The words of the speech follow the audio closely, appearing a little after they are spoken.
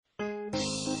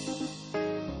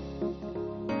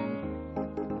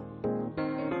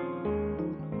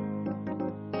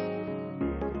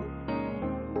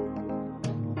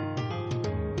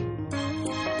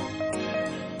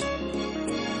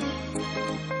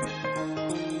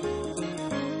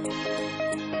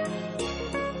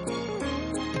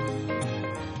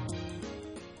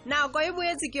nako e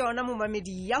boetse ke yona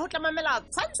momamedi ya ho tlamamela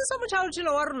tshwantshiso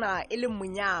motjhaotjhelo wa rona e leng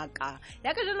Monyaka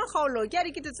ya ka jeno kgaolo ke ya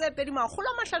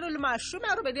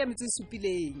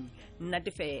 2587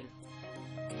 nnate fela.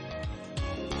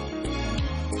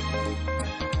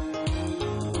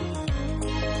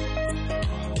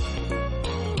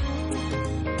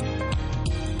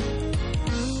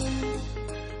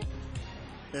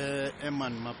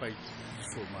 Eman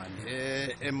mapakiso man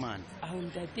eman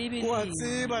wa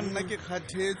tseba nna ke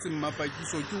kgathetse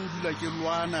mapakiso ke o dula ke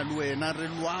lwana le wena re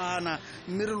lwana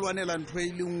mme re lwanela ntho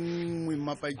e le nngwe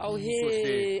mapakiso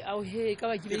ka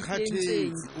ba ke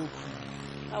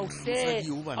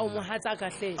mohatsa ka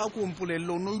hle a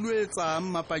kompolelle o no ile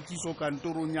etsang mapakiso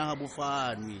kantorong ya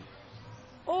Bofane.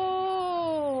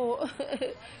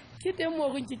 Ke teng mo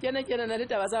re ke kena na le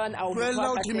taba tsa bana a o fela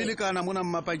o thimelekana mona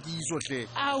mapakiso hle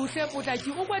a o hle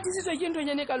potlaki o kwatisitswe ke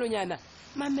ntonyane ka lonyana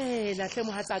mamela hle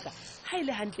mohatsaka ha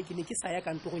ile hantle ke ne ke sa ya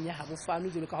kantorong ya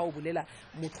Bofane jole ka ha o bolela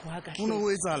motho wa ka hle o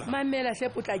no etsala mamela hle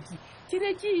potlaki ke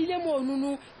ne ke ile mo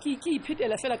nunu ke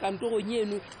iphetela fela kantorong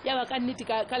yenu ya ba ka nnete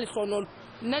ka lehlonolo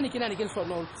nna ne ke nane ke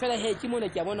lehlonolo fela he ke mona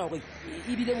ke a bona hore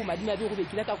e bile bo madima be go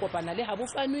bekile ka kopana le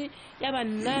Bofane ya ba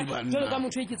nna jole ka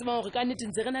motho e ke tsema hore ka nnete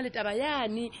ntse re na le taba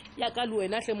yani ya ka le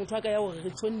wena hle motho wa ka ya hore re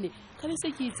tshonne ka be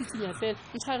se ke itsitsinya fela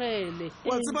ntshwarele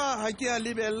wa tseba ha ke a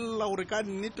lebella hore ka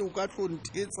nnete o ka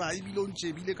tlonthetsa e bile o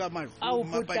ntshebile ka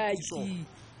mapakiso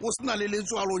o sena le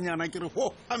letswalonyana ke re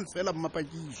ho amfela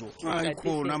mapakiso ai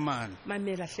khona man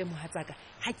mamela hle mohatsaka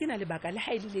ha ke na lebaka le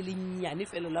ha ile le lenyane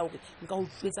fela la hore nka o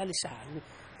tsetsa leshano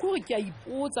ko ke a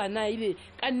ipotsa na ile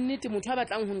ka nnete motho a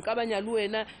batlang ho nkabanya le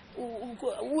wena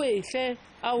o ehle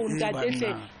a o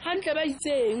ntatehle hantle ba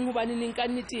itseng ho bane neng ka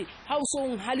nnete ha o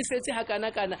so halefetse ha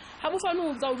kana Bofane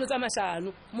o tsa o tsa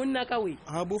mashano monna ka we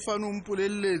Bofane o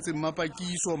mpolelletse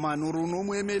mapakiso man o rono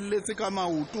mo emelletse ka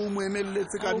maoto o mo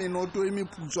emelletse ka menoto e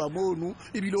meputswa mono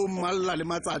e bile o mmalla le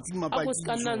matsatsi mapakiso a go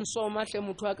ska nna nsoma hle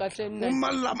motho wa ka hle nna o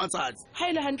mmalla matsatsi ha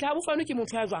ile hantle Bofane ke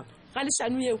motho ya jwang ga le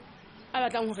shano eo a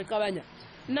batlang ho re qabanya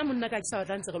nna monna ka ke sa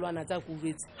batla ntse re lwana tsa go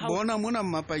betse bona mona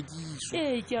mapakiso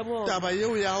ke a bona taba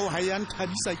eo ya ho ha ya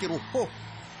nthabisa ke re ho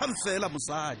hamfela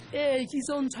mosadi ke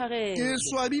so ntshwarele ke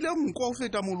swabile nko o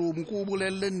feta molomo ko o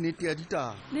bolelle nnete ya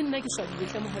ditaba le nna ke swabile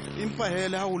hle mohatsa empa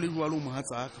hele ha o le jwalo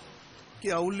mohatsaka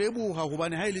ke a o leboha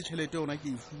hobane ha ile tšhelete yona ke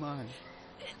e fumane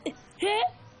he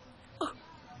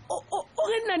o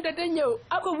re nna ntateng eo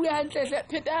a ko bua hantle hle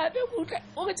pheta hape kutle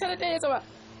o re tšhelete e etsa ba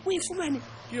o e fumane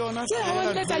ke yona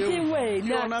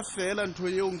fela ntho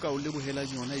eo nka o lebohela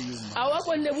yona eo a wa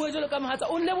go lebohe jalo ka mohatsa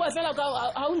o leboha fela ka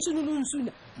ha o ntshunulu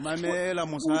nsuna mamela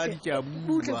mosadi ke a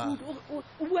bua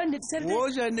o bua nnete tšhelete o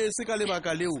jane se ka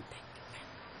lebaka leo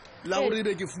la hore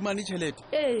be ke fumane tšhelete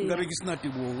nka be ke sena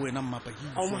teboho wena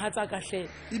mapakiso a mohatsa ka hle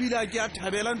ebile a ke a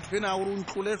thabela ntho ena gore o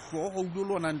ntlole hloogo o dio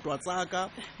lona ntwa tsaka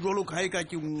jalo ka ka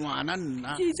ke ngwana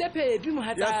nna ke itse phepi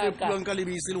mohatsa ya fepulang ka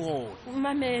lebese le hona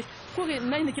mamela kore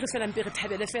nna ne ke re fela mpe re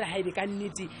thabele fela ha ebe ka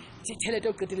nnete tšhelete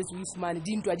o qeteletse o e fumane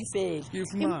dintwa di fela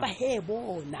empa he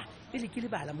bona pele ke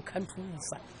lebala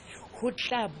mokhanthufa ho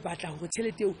tla batla hore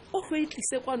tšhelete eo o go e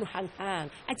tlise kwano hanghang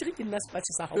a ke re ke nna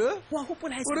sepatšhe sa gago wa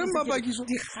gopola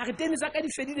digaretene tsa ka di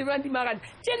fedile jwang dimarane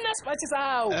ke nna sepatšhe sa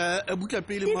gago butla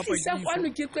pele mapakiso kwano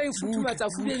ke tlo e futhumatsa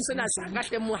fubeng sena sa ka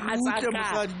hle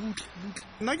mohatsaka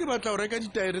nna ke batla ho reka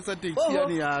ditaere tsa taxi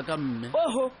yane ya ka mme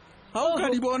ha o ka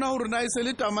di bona hore na e se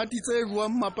le tamati tse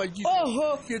jwang mapakiso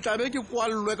ke tlabe ke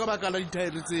kwallwe ka baka la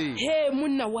ditaere tse he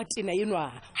monna wa tena enwa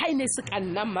ha ine se ka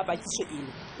nna mapakiso eno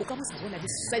o ka bosa bona di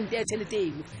sente ya tšhelete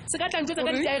eno se ka tlang tšotsa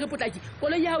ka ditaere potlaki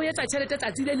koloi ya hao etsa tšhelete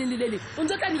tsatsi le leng le le leng o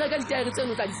ntse tla dira ka ditaere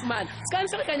tseno tla di fumana se ka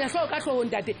nferekanya hlooho ka hlooho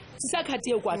ntate se sa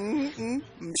khati eo kwa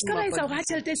se ka ba etsa hore ha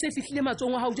tšhelete e se fihlile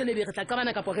matsong a hao jele be re tla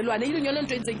qabana kapa re lwana ile yona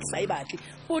ntho e ntseng ke sa e batle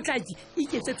potlaki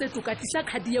iketsetse tokatisa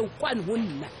khadi eo kwano ho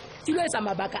nna ke lo etsa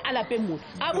mabaka a lapeng mona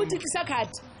a botitlisa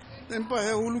khadi empa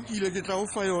he ho lokile ke tla o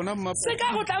fa yona se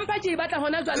ka go tlampha ke batla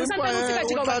hona jwale sa ntse ka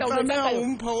tshika batla go tla ka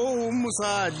mpha o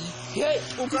mosadi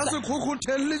o ka se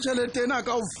khokhothelle tšhelete ena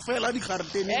ka o fela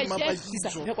digaretene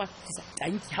mapakiso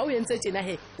tanki ha o entse tjena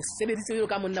he o sebeditse yo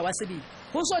ka monna wa sebele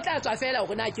ho so tla tswa fela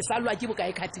hore na ke salwa ke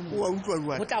bokae khating wa utlwa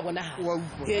jwale ho tla bona ha wa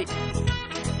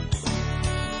utlwa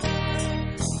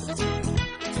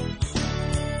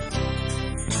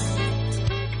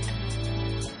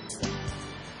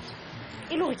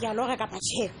ke a lora kapa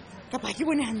tšhe kapa ke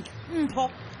bone hantle mpho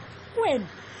wena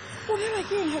o bewa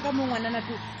ke eng ka mo ngwanana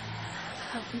to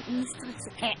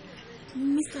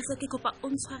mistress ke kopa o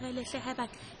ntshwarele hle ha ba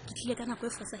ke tlile ka nako e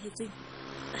fosahetseng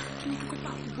ke ne ke kopa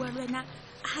ho bua le wena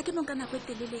ha ke nka nako e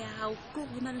telele ya hao go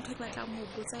bona le ntho e batlang ho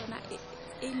botsa yona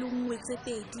e lengwe tse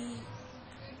pedi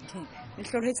e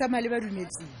hloretsa male ba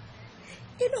dumetse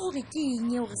e le gore ke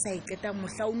eng eo re sa e qetang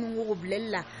mohlaonong o go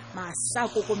bolella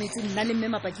masako kometse nna le mme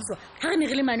Mapakiso ha re ne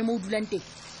re le mane mo o dulang teng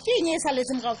ke eng e sa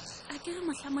letse morao a ke re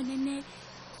mohla monene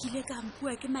ke ile ka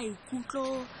mpua ke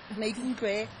maikutlo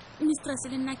mistress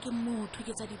le nna ke motho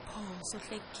ke tsa diphoso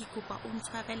hle ke kopa o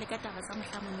ntshwarele ka taba tsa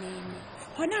mohla monene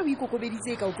gona o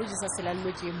ikokobeditse ka o tlo jesa selallo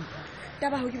ke mpa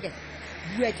taba ho ke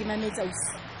bua ke mametsa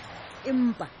usi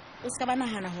empa o ska ba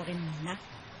nahana hore nna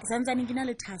ke santsane ke na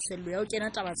le thasello ya o kena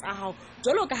taba tsa hao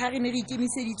jolo ka ha re ne re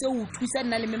ikemiseditse o thusa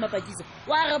nna le mme Mapakiso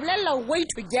wa re bolella way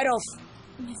to get off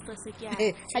mistress ke a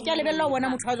ha ke a lebella o bona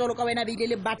motho wa jolo ka wena ba ile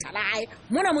le batla la hae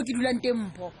mona mo ke dulang teng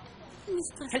mpho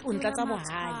mistress o ntlatsa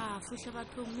bohale fuhle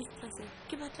bathong mistress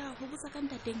ke batla ho botsa ka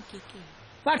ntateng keke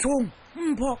bathong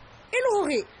mpho e le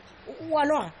hore wa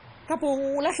lora kapo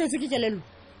o lahletswe ke kelello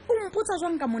o mpotsa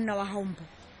jwang ka monna wa hao mpho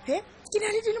ke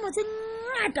na le dilemo tse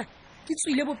ngata ke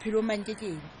tswile bophelong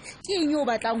mankekeng ke eng o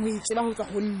batlang ho e tseba ho tswa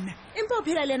ho nna empa o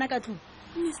phela le yena ka tlung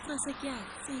mistress ke a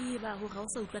tseba hore ha o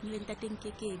sa utlwane le ntateng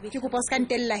kekebe ke kopa o ska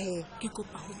ntella he ke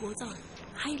kopa ho botsa hore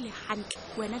ha ile hantle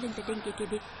wena le ntateng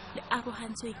kekebe le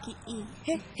arohantswe ke eng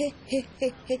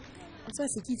o tswa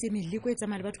se ke itse meleko e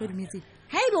tsamaya le batho ba dumetseng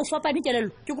ha ebe o fapane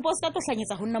kelello ke kopa o ska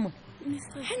tohlanyetsa ho nna mona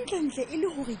hantle e le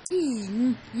hore ke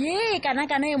eng ye kana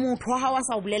e motho wa hao a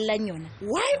sa o bolellang yona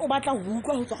why o batla ho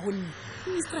utlwa ho tswa ho nna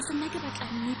mistress nna ke batla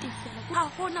nnete fela ha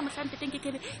hona mohlang ntateng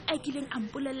kekebe a kileng a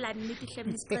mpolella nnete hle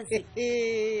mistress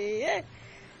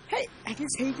hei a ke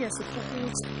tshehe ke ya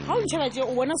setlhokotse ha o ntšheba tse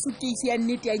o bona suitcase ya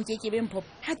nnete ya nkekebe mpho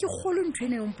ha ke kgolo ntho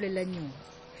ena e o mpolellang yona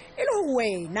e le hore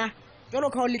wena jalo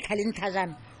ka o le tlhaleng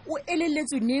thajana o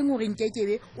elelletswe neng hore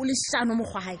nkekebe o le hlano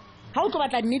mokgwa hae ha o tlo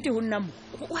batla nnete ho nna mo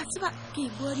wa tseba ke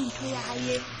bua dintho ya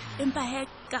hae empa he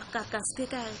ka ske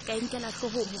ka inkela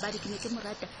hlohong hobane ke ne ke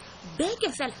morata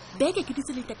beke ke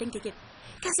ditse le ntateng kekebe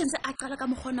ka sentse a qala ka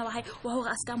mokgona wa hae wa hore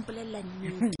a ska mpolella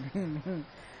nnete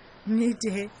nnete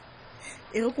he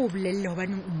e re ko bolelle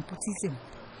hobane o mputsitse mo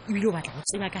ebile o batla go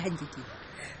tseba ka hankekebe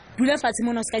dula fatshe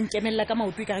mona o ska nkemella ka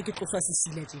maoto e ka re ke tloswa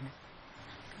sesila tjena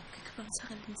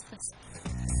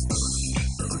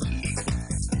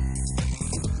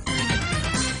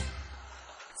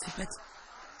Sipati.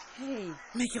 Hey,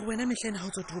 mme ke wena mehlena ha o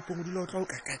tswa toropong o dula o tla o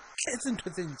kaka tletse ntho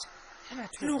tse ntjha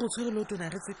le go tshwere lo tona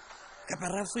re tse kapa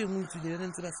rafo e ngwe tswile le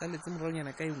ntse ba saletse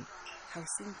moronyana ka engwe ha o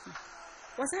sentse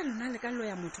wa sa lona le ka lo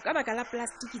ya motho ka baka la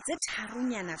plastiki tse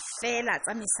tharonyana fela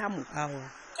tsa mesamo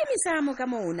ke mesamo ka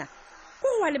mona go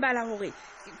wa lebala hore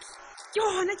ke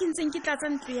hona ke ntseng ke tlatsa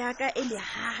ntlo ya ka e le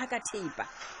haha ka thepa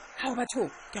ha o batho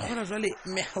ke gona jwale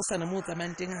mme ha o sana mo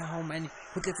tsamang teng ha o mane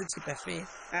go tletse thipa fela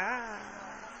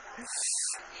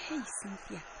hey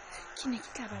Cynthia ke ne ke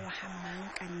tla ba wa hamang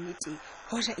ka nnete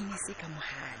hoja e ne se ka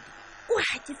mohale o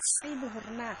ha ke tsebe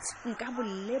hore na nka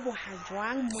bolebo ha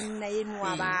jwang monna eno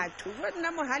wa batho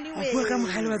wena mohale we o ka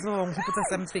mohale wa tswa go hopotsa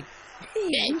something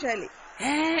njale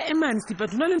man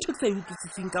Sipati una le ntho tse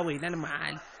utlwisitseng ka wena le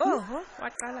mohale wa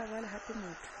qala jwale hape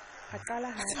motho a qala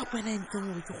ha tsa bona ntse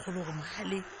mo ke kgolo gore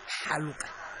mohale haloka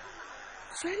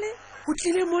jwale o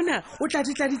tlile mona o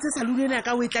tlatitladitse salunena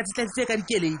ka o e tlatitladitse ka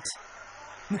dikeledi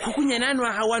mokhukunyana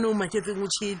wa ha wana o maketseng o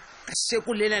tshile ka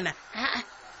shekolelana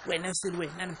wena se le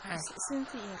wena le phasa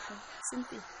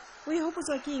Cynthia o e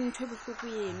hopotswa ke eng ntho bohloko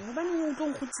eno hobane o tlo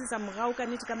nkgotsisa morao ka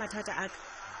nnete ka mathata a ka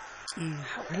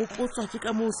hopotswa ke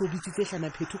ka moo so bitsitse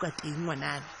hlana phetho ka teng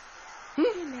ngwanana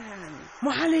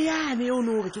mohale yane o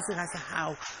no re ke sera sa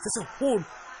hao se seholo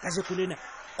ka jekolena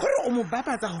gore o mo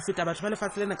bapatsa ho feta batho ba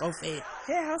lefatshe lena kaofela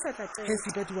ha o sa tla tseta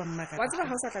Sipati wa mmaka wa tseba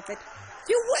ha o sa tla tseta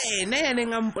ke wena ya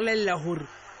neng a mpolella hore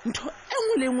ntho e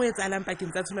nngwe le nngwe e tsalang pakeng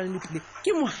tsa tshwanang le pile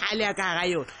ke mohale a ka gara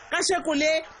yona ka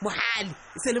shekole mohale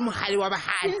e se le mohale wa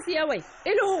bahale Cynthia we e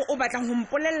le hore o batlang ho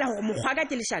mpolella hore mokgwa ka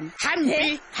ke leshano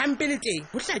hampe le teng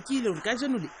ho hlakile hore ka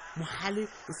jeno le mohale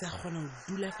o sa kgona ho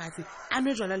dula fatshe a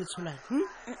nwe jwala le tsholane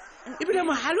ebile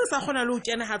mohale o sa kgona le ho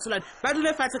kena ha tsholane ba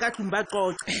dule fatshe ka tlung ba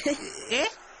qoqe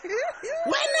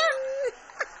wena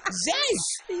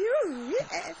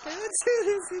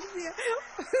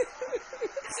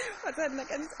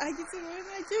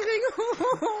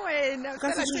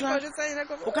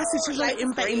o ka se tshela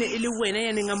empa ene e le wena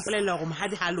ya neng a mpolella gore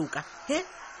mohadi ha loka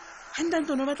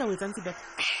hantantse no batla ho etsa ntse ba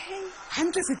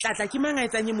hantle setlatla ke mang a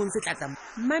etsang e mong setlatla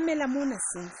mamela mona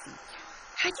Cynthia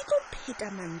ha ke tlo pheta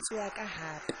mantswe ya ka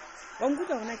hape wa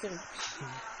nkutlwa hona ke re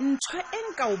ntho e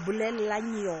nka o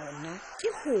bolellang yona ke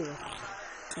hore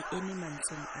ke ene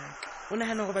mantsweng a ka o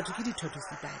nahana gore batho ke dithotho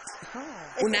Sipati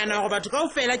o nahana gore batho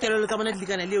kaofela kelelo tsa bona di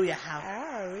lekana leo ya hao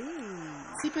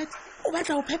Sipati o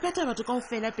batla ho phephetha batho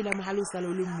kaofela pela mohale o sale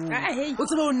o le mong o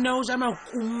tseba o nna o ja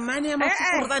makumane ya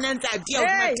mafukurutsane a ntse a dia o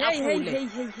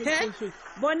matapole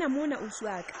bona mona o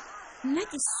suaka nna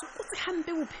ke sokotse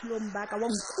hampe bophelong ba ka wa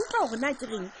nkutlwa hore na ke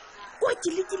reng ko ke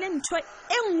lekile ntho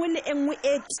e nngwe le e nngwe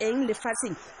e teng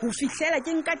lefatsheng ho fihlela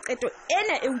ke nka qeto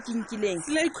ena eo ke nkileng.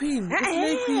 Slay Queen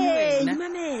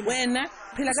wena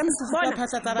phela ka motho wa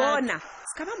phasa tsa ba bona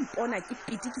ska ba mpona ke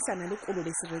pitikisana le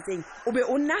kolobe seretseng o be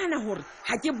o nahana hore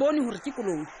ha ke bone hore ke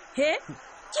kolobe he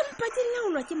ke mpa ke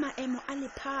laolwa ke maemo a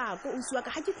lephako o siwa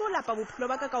ka ha ke tlo lapa bophelo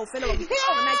ba ka kaofela wa motho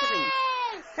ona ke reng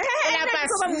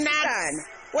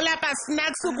o lapa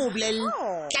snacks go bolella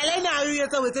tlalena a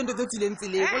yetsa wetse ntwe tsileng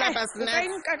tsileng o lapa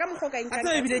snacks ka mokgo ka a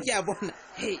tswe bile ke a bona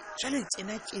hey jale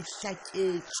tsena ke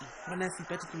hlaketse bona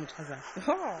sipati ke motho za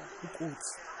o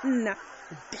kotsi nna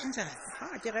dangerous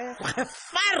ke re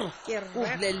far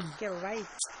ke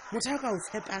right motho ka o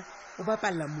tshepa o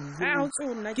bapalla mo o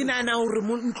tsona ke nana hore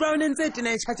ntlo yone ntse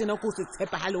tena e tshwatsena go se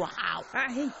tshepa ha le wa hao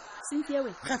hey Cynthia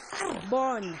we far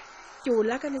bona ke o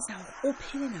laka le sa o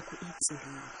phele nako e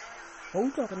tselele ho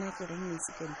utlwa rena ke reng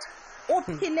second o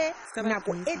phele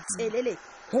nako e tselele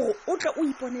hore o tle o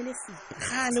iponele sipa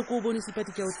gale ko bone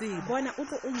sipati ke o tseba bona o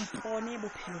tle o ipone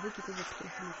bophelo bo ke bo phele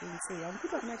ha ntse ntse ya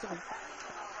utlwa rena ke reng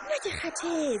nna ke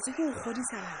kgathetse ke o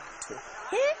godisa batho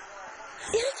he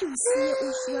e ke o sie o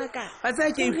swa ka ba tsa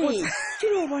ke ipotsa ke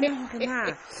lo bona hore na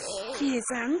ke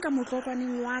etsang ka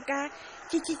motlotlwaneng wa ka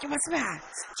ke ba tseba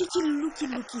ke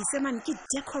lokise man ke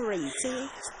decorate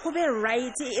ho be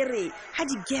right e re ha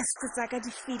di guests tsa ka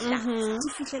di fitla di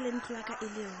fihlele ntlo ya ka e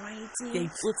le right ke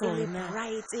ipotsa wena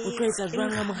right o tlo etsa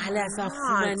jwang ga mogale a sa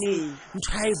fumane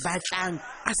ntho a e batlang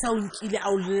a sa o nkile a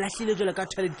o lahlile jwalo ka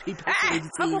toilet paper ha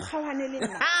go kgawane le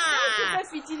nna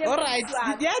all right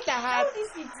di a tla ha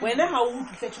wena ha o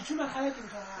utlwe tshutshuma gala ke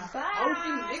ntho ha o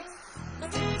tlile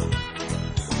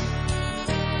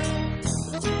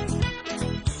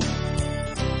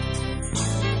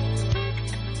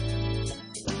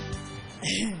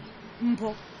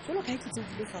mpho jalo ka ke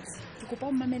tsebile fatshe ke kopa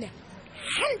o mmamele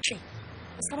hantle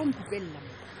o ska ba mputlwella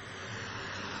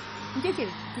nkeke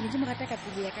ke ne ke mo rata ka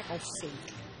pelo ya ka kaofela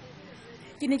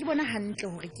ke ne ke bona hantle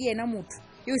hore ke yena motho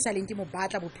yo sa leng ke mo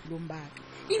batla bophelong ba ka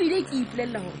ebile ke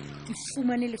ipolella hore ke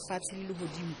fumane lefatshe le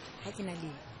lehodimo ha ke na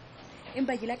le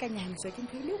empa ke la ka nyahamiswa ke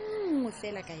ntho e le nngwe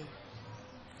fela ka ena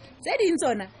tse ding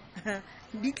tsona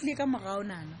di tlile ka morao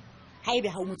nana ha ebe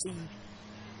ha o mo tsebe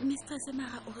Mr.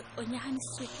 Semara o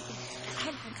nyahanisitswe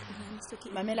ke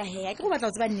mamela he a ke go batla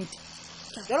o tseba nnete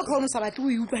jalo ka o sa batle o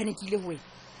e utlwa hane ke ile ho wena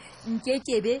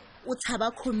nkekebe o tshaba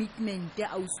commitment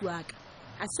a usiwaka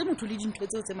a se motho le dintho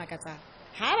tseo tse makatsang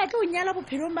ha batla o nyala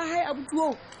bophelong ba hae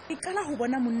abutuo e kala ho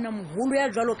bona monna moholo ya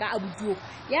jwalo ka abutuo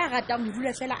ya ratang ho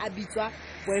dula fela a bitswa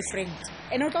boyfriend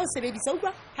ene o tla o sebedisa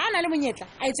utlwa ha na le monyetla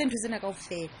a etse ntho tsena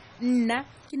kaofela nna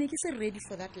ke ne ke se ready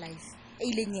for that life e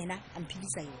ileng yena a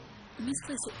mphidisa yona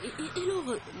Mistress e le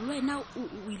hore wena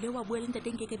o ile wa bua le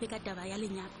ntateng kekebe ka taba ya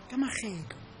lenyalo ka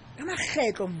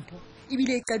makgetlo mpho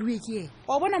ebile e qaduwe ke yena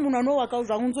wa bona monwana wa ka o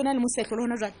jwang o ntsona le mosetlo le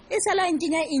hona jwale e sala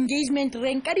nkenya engagement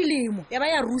ring ka dilemo ya ba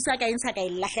ya rusa ka entsha ka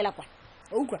ilahlela kwa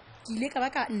utlwa ke ile ka ba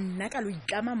ka nna ka lo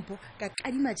itlama mpho ka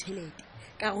kadima tjhelete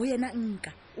ka go yena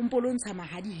nka o mpolo ntsha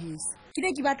mahadi hesi ke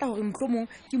ne ke batla hore mohlomong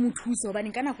ke mo thuse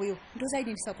hobane ka nako eo ntho tsa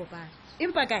di sa kopana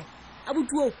empa kae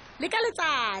abutuo le ka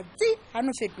letsatsi ha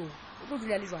no fetoga o tlo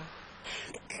dula le jwang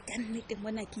ka nnete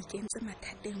mona ke ikentse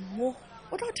mathateng mo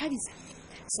o tla o thabisa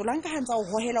solanka ha ntsa o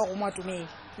hohela gore mo atumele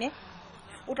ne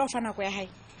o tla o fa nako ya hae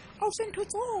a o fe ntho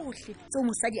tsohle tseo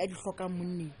mosadi a di hlokang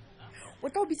monneng o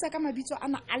tla o bitsa ka mabitso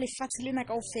ana a lefatshe lena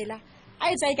kaofela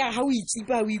a etsa e kare ha o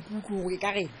itsipa ha o ikutlwe hore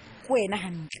ka re go wena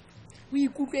hantle o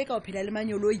ikutlwe ka o phela le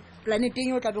manyoloi planeteng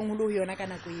e o tlabeng ho le ho yona ka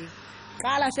nako eo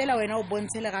qala fela wena o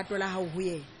bontshe lerato la hao ho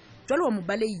yena jwale wa mo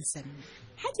baleisa nna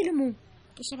ha ke le mong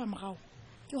ke sheba morao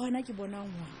ke hona ke bonang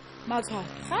hore matshwao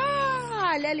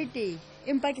gale a le teng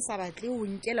empa ke sa batle ho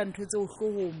nkela ntho tseo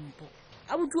hlohompo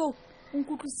abutuo o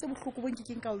nkutlwisitse bohloko bo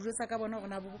nkekeng ka o jwetsa ka bona hore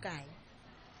na bo bokae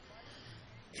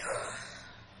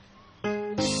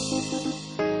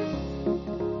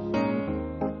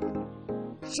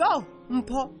jo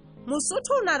mpho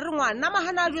mosotho o na re ngwana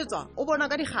mahana a jwetswa o bona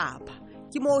ka dikgapha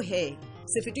ke moo he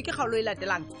se fetwe ke kgaolo e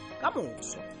latelang ka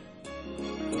moso